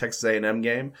Auburn Texas A&M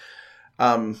game.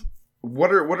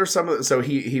 What are some of the, so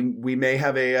we may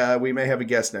have a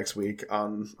guest next week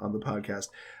on the podcast.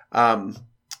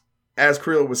 As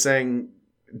Creel was saying,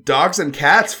 dogs and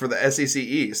cats for the SEC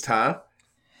East, huh?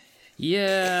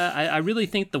 Yeah, I really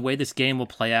think the way this game will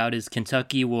play out is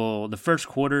the first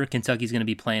quarter, Kentucky's going to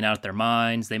be playing out their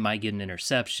minds. They might get an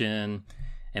interception.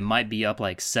 It might be up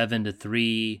like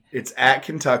 7-3. It's at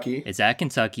Kentucky.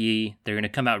 They're going to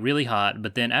come out really hot,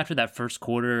 but then after that first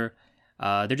quarter,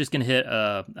 they're just going to hit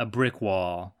a brick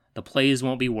wall. The plays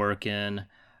won't be working.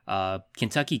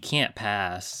 Kentucky can't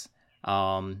pass.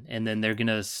 And then they're going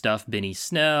to stuff Benny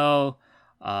Snell.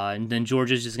 And then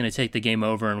Georgia's just going to take the game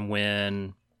over and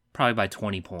win probably by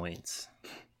 20 points.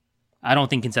 I don't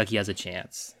think Kentucky has a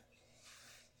chance.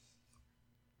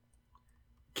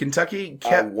 Kentucky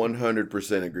I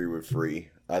 100% agree with Free.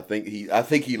 I think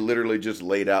he literally just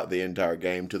laid out the entire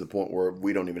game to the point where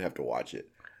we don't even have to watch it.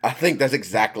 I think that's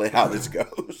exactly how this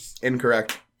goes.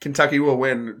 Incorrect. Kentucky will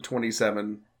win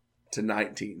 27-19.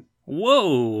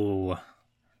 Whoa.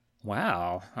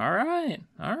 Wow. All right.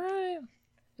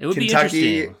 It would be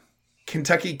interesting.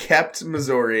 Kentucky kept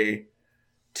Missouri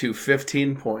to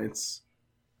 15 points.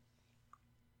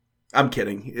 I'm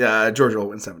kidding. Georgia will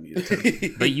win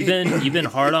 70-10. But you've been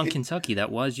hard on Kentucky.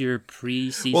 That was your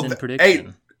preseason prediction. Hey,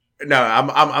 no,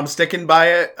 I'm sticking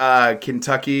by it.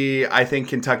 Kentucky. I think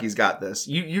Kentucky's got this.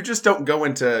 You just don't go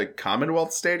into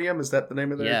Commonwealth Stadium. Is that the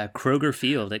name of it? Yeah, Kroger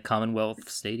Field at Commonwealth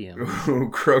Stadium.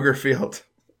 Kroger Field.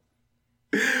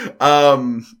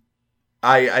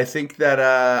 I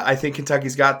think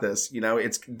Kentucky's got this. You know,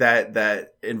 it's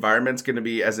that environment's going to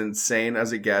be as insane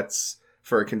as it gets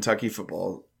for a Kentucky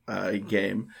football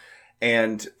game,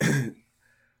 and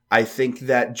I think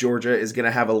that Georgia is going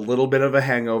to have a little bit of a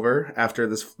hangover after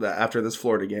this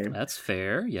Florida game. That's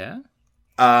fair, yeah.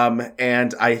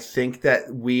 And I think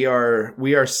that we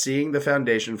are seeing the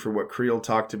foundation for what Creel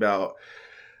talked about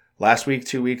last week,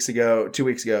 2 weeks ago,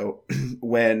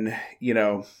 when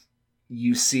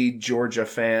you see Georgia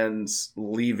fans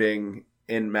leaving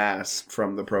en masse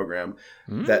from the program,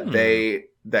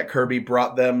 that Kirby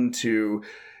brought them to,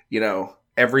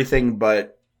 everything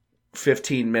but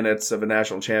 15 minutes of a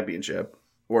national championship,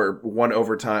 or one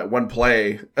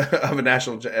play of a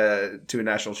national to a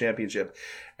national championship.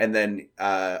 And then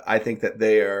I think that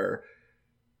they are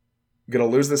going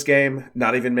to lose this game,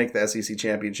 not even make the SEC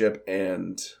championship,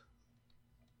 and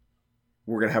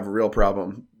we're going to have a real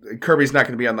problem. Kirby's not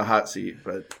going to be on the hot seat,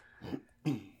 but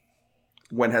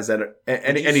when has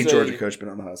any Georgia coach been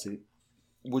on the hot seat?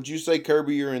 Would you say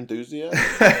Kirby your enthusiasm?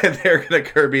 They're going to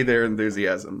Kirby their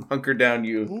enthusiasm. Hunker down,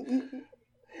 you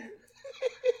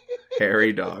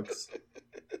hairy dogs.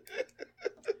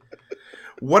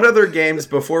 What other games,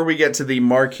 before we get to the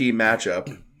marquee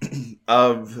matchup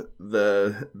of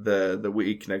the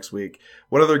week next week,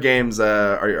 what other games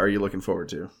are you looking forward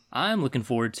to? I'm looking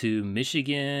forward to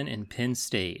Michigan and Penn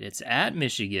State. It's at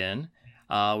Michigan.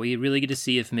 We really get to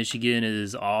see if Michigan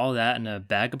is all that in a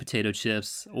bag of potato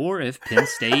chips, or if Penn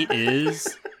State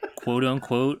is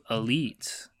quote-unquote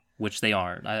elite, which they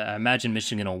aren't. I imagine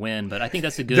Michigan will win, but I think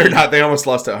that's a good... They're not. They almost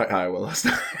lost to Iowa last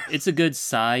time. It's a good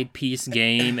side piece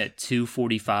game at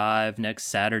 2:45 next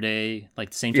Saturday,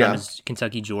 like the same time as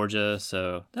Kentucky, Georgia.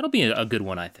 So that'll be a good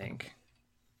one, I think.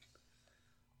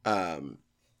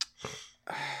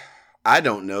 I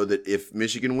don't know that if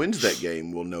Michigan wins that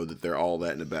game, we'll know that they're all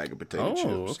that in a bag of potato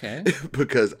chips. Okay.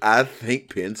 Because I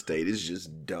think Penn State is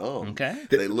just dumb. Okay.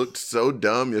 They looked so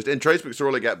dumb. And Trace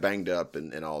McSorley got banged up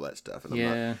and all that stuff.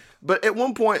 And but at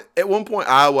one point,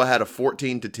 Iowa had a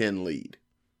 14-10 lead.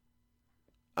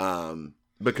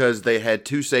 Because they had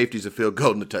two safeties, a field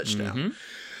goal, and a touchdown.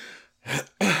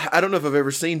 Mm-hmm. I don't know if I've ever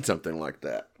seen something like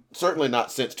that. Certainly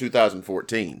not since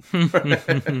 2014.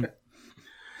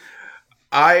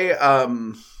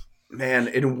 Man,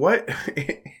 in what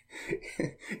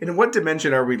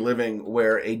dimension are we living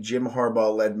where a Jim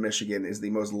Harbaugh led Michigan is the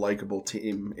most likable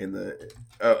team in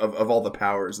of all the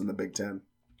powers in the Big Ten?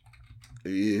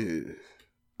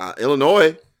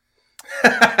 Illinois.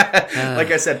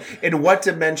 Like I said, in what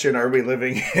dimension are we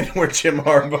living in where Jim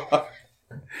Harbaugh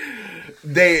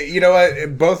They, you know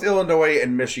what? Both Illinois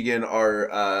and Michigan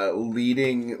are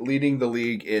leading the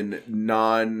league in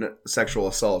non-sexual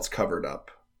assaults covered up.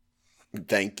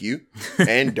 Thank you.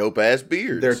 And dope ass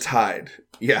beards. They're tied.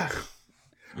 Yeah.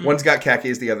 One's got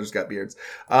khakis, the other's got beards.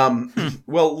 Well,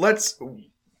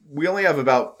 we only have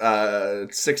about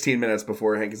 16 minutes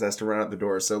before Hank has to run out the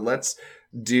door, so let's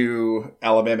do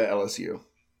Alabama LSU.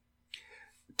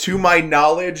 To my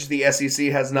knowledge, the SEC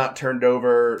has not turned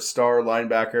over star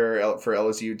linebacker for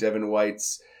LSU Devin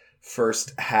White's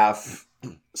first half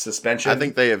suspension. I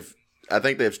think they have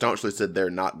staunchly said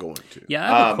they're not going to.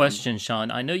 Yeah, I have a question,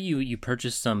 Sean. I know you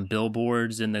purchased some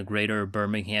billboards in the greater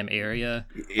Birmingham area.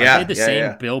 Yeah, Are they the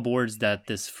same billboards that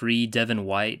this free Devin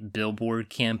White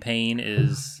billboard campaign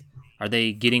is? Are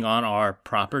they getting on our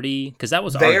property? Because that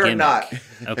was they our are gimmick. not.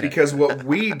 Okay. Because what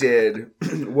we did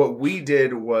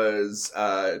was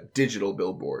digital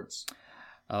billboards.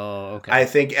 Oh, okay. I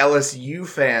think LSU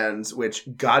fans,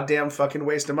 which goddamn fucking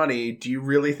waste of money, do you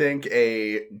really think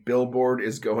a billboard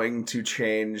is going to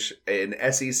change an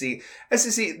SEC?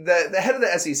 The head of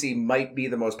the SEC might be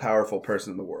the most powerful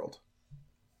person in the world.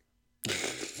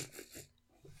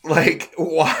 Like,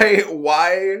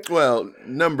 why? Well,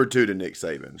 number 2 to Nick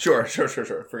Saban. Sure.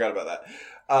 Forgot about that.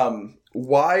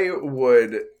 Why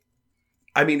would...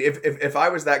 I mean, if I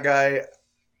was that guy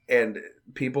and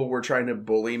people were trying to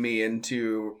bully me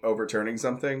into overturning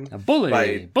something... A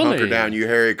bully! Hunker down, you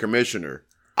hairy commissioner.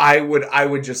 I would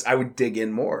dig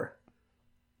in more.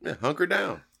 Yeah, hunker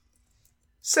down.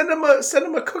 Send him a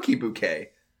cookie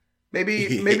bouquet.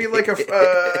 Maybe like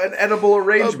an edible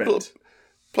arrangement.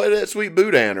 Play that sweet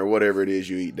boudin or whatever it is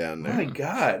you eat down there. Oh my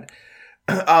God.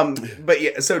 But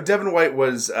yeah, so Devin White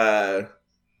was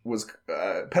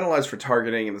penalized for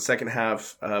targeting in the second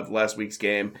half of last week's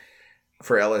game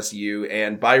for LSU.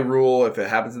 And by rule, if it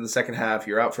happens in the second half,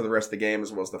 you're out for the rest of the game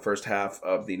as well as the first half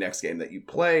of the next game that you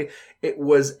play. It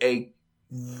was a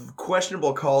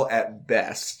questionable call at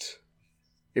best.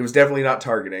 It was definitely not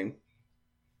targeting.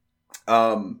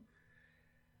 But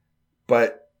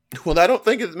well, I don't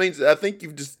think it means. I think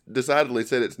you've just decidedly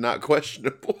said it's not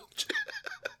questionable.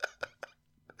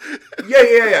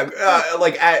 Yeah.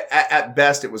 Like at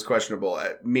best, it was questionable.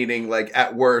 Meaning, like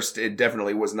at worst, it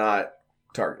definitely was not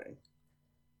targeting.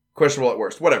 Questionable at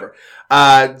worst. Whatever.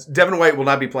 Devin White will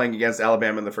not be playing against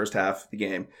Alabama in the first half of the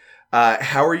game.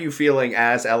 How are you feeling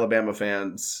as Alabama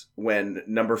fans when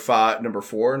number 4,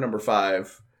 number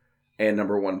 5, and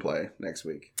number 1 play next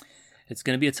week? It's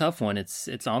going to be a tough one.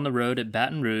 It's on the road at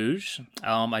Baton Rouge.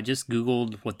 I just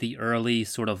Googled what the early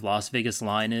sort of Las Vegas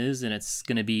line is, and it's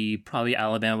going to be probably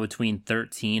Alabama between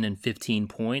 13 and 15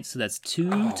 points. So that's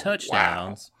 2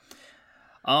 touchdowns.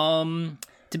 Wow.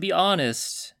 To be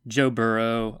honest, Joe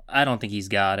Burrow, I don't think he's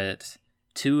got it.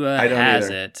 Tua has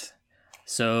it.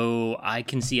 So I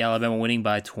can see Alabama winning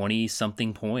by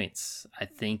 20-something points. I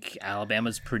think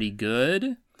Alabama's pretty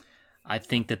good. I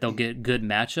think that they'll get good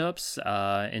matchups,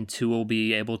 and Tua will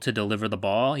be able to deliver the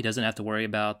ball. He doesn't have to worry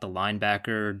about the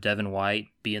linebacker, Devin White,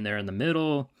 being there in the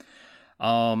middle.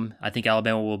 I think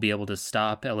Alabama will be able to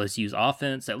stop LSU's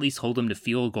offense, at least hold them to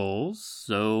field goals.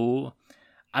 So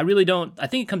I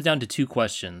think it comes down to 2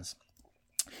 questions.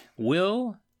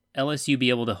 Will LSU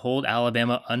be able to hold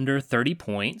Alabama under 30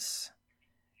 points?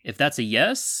 If that's a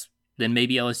yes, then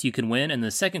maybe LSU can win. And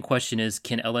the second question is,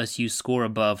 can LSU score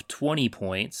above 20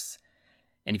 points?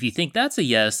 And if you think that's a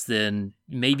yes, then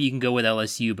maybe you can go with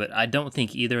LSU, but I don't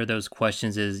think either of those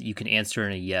questions is you can answer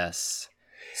in a yes.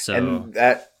 So and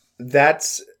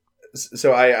that's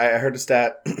so I heard a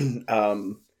stat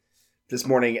this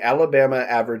morning. Alabama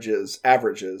averages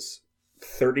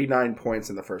 39 points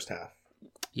in the first half.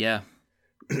 Yeah.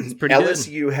 It's pretty good.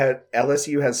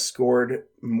 LSU has scored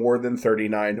more than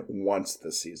 39 once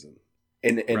this season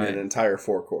in an entire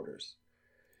 4 quarters.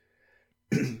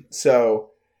 So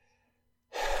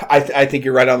I think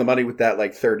you're right on the money with that,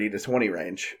 like 30 to 20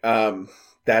 range.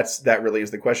 That really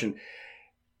is the question.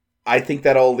 I think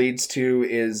that all leads to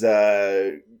is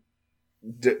does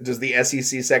the does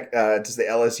the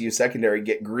LSU secondary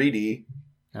get greedy?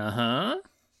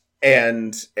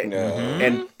 And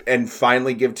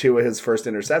finally give Tua his first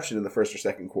interception in the first or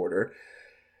second quarter.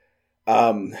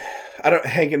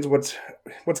 Hankins, what's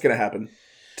going to happen?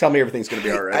 Tell me everything's going to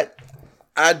be all right.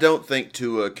 I don't think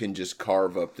Tua can just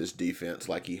carve up this defense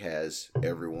like he has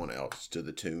everyone else to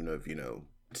the tune of,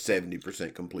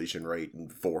 70% completion rate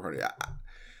and 400.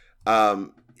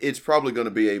 It's probably going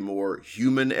to be a more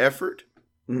human effort.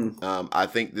 I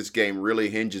think this game really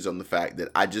hinges on the fact that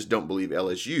I just don't believe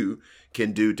LSU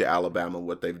can do to Alabama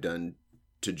what they've done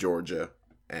to Georgia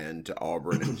and to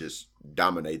Auburn and just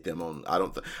dominate them on.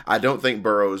 I don't think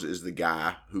Burrows is the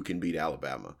guy who can beat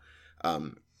Alabama.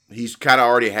 He's kind of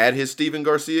already had his Steven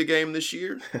Garcia game this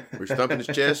year. We're thumping his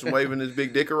chest and waving his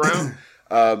big dick around.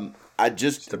 I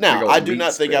do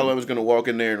not think Alabama's going to walk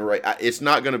in there and race. It's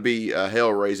not going to be a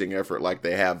hell-raising effort like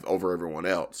they have over everyone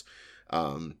else.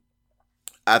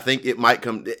 I think it might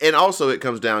come, and also it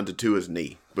comes down to Tua's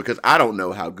knee, because I don't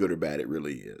know how good or bad it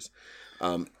really is.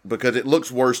 Because it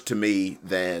looks worse to me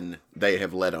than they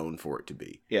have let on for it to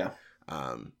be. Yeah.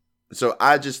 So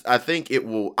I think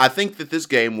that this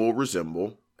game will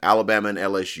resemble Alabama and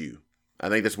LSU. I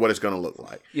think that's what it's going to look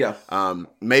like. Yeah.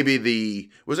 Maybe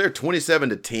was there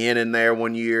 27-10 in there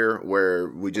one year where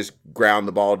we just ground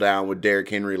the ball down with Derrick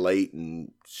Henry late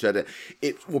and shut it.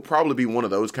 It will probably be one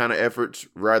of those kind of efforts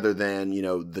rather than,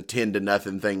 the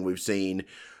 10-0 thing we've seen.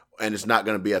 And it's not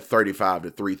going to be a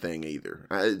 35-3 thing either.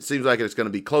 It seems like it's going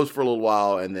to be close for a little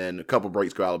while, and then a couple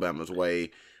breaks go Alabama's way,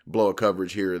 blow a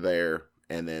coverage here or there,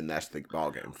 and then that's the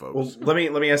ball game, folks. Well, let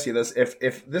me ask you this: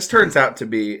 if this turns out to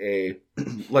be a,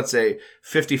 let's say,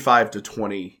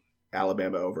 55-20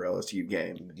 Alabama over LSU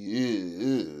game,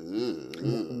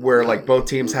 where like both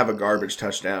teams have a garbage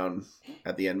touchdown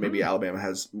at the end, maybe Alabama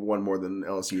has one more than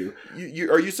LSU.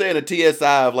 Are you saying a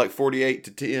TSI of like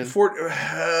 48-10?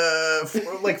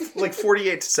 Like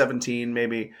 48-17,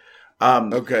 maybe.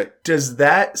 Okay. Does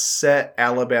that set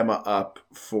Alabama up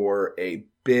for a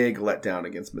big letdown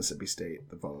against Mississippi State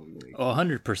the following week?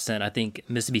 100%. I think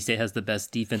Mississippi State has the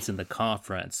best defense in the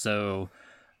conference. So,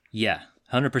 yeah,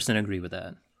 100% agree with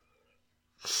that.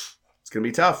 It's going to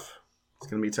be tough.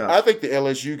 I think the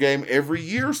LSU game every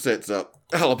year sets up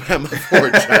Alabama for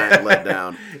a giant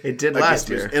letdown. It did last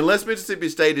year. Unless Mississippi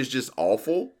State is just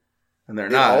awful. And they're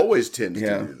not. It always tends to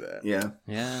do that. Yeah.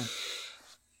 Yeah.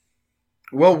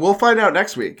 Well, we'll find out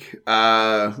next week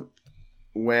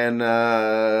when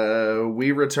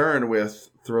we return with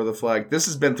Throw the Flag. This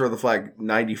has been Throw the Flag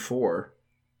 94.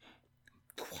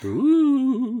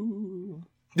 Ooh.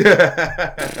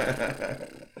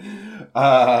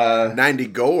 90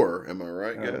 Gore, am I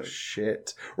right, guys? Oh,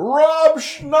 shit. Rob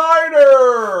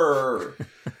Schneider!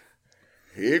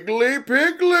 Higgly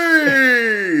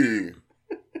Piggly!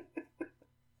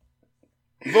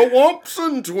 The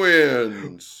Wompson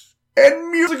Twins!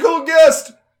 And musical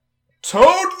guest,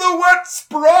 Toad the Wet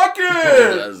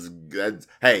Sprocket!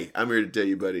 Hey, I'm here to tell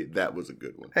you, buddy, that was a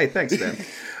good one. Hey, thanks, man.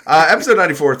 Episode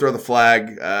 94, Throw the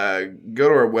Flag. Go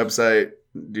to our website,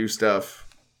 do stuff.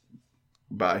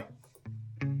 Bye.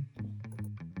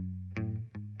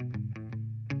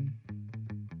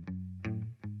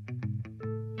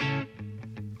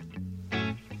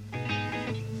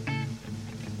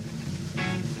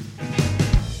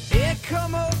 Here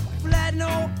come up, flat,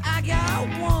 no, I got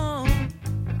one.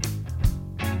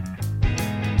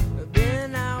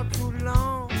 Been out too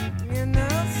long in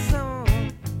the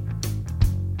sun.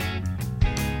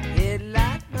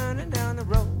 Headlight burning down the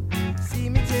road. See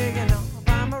me taking off,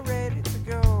 I'm ready to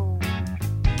go.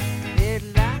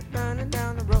 Headlight burning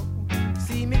down the road.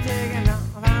 See me taking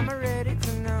off, I'm ready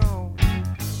to know.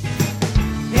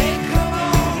 Hey, come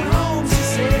on home, she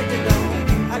said to go.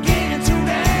 I get too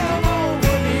damn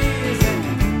over this.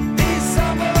 These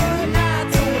summer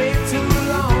nights are way too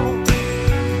long.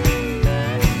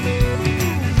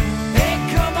 Hey,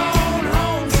 come on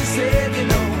home, she said,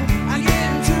 I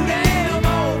get too damn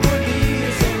over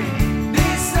this.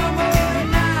 These summer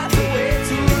nights are way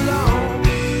too long.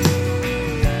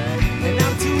 And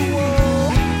I'm too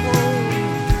old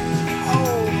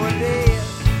over this.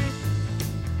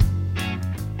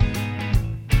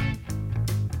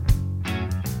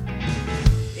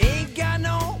 Ain't got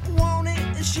no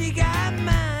wanting, she got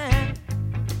mine.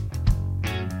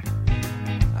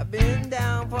 I've been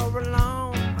down for a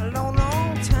long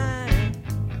time.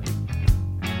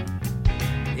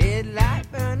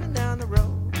 Headlight burning down the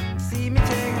road. See me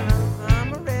taking off,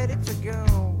 I'm ready to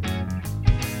go.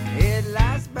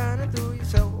 Headlights burning through your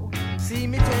soul. See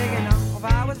me taking off,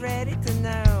 I was ready to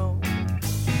know.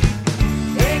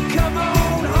 Hey, come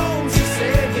on home, she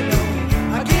said,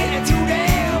 I get too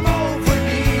damn old for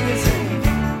this.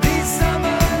 These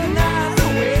summer nights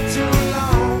are way too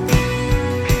long.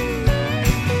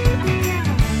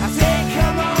 I said,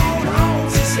 come on home,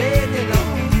 she said,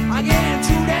 I get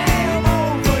too damn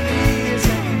old for this.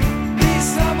 These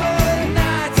summer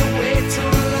nights are way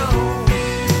too long.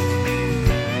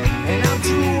 And I'm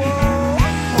too old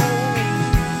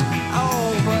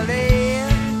over there.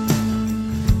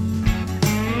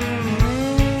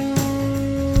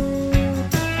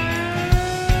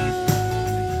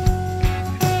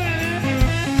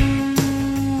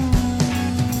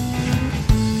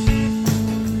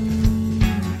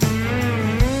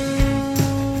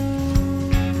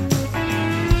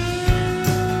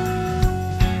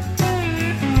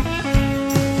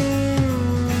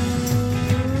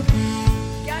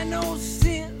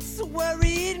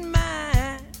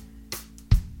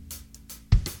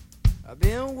 I've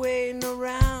been waiting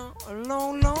around a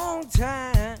long, long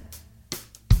time.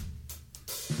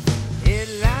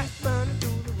 Headlights burning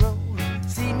through the road.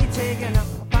 See me taking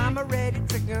off, I'm ready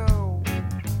to go.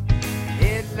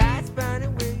 Headlights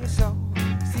burning with your soul.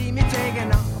 See me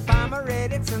taking off, I'm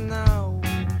ready to know.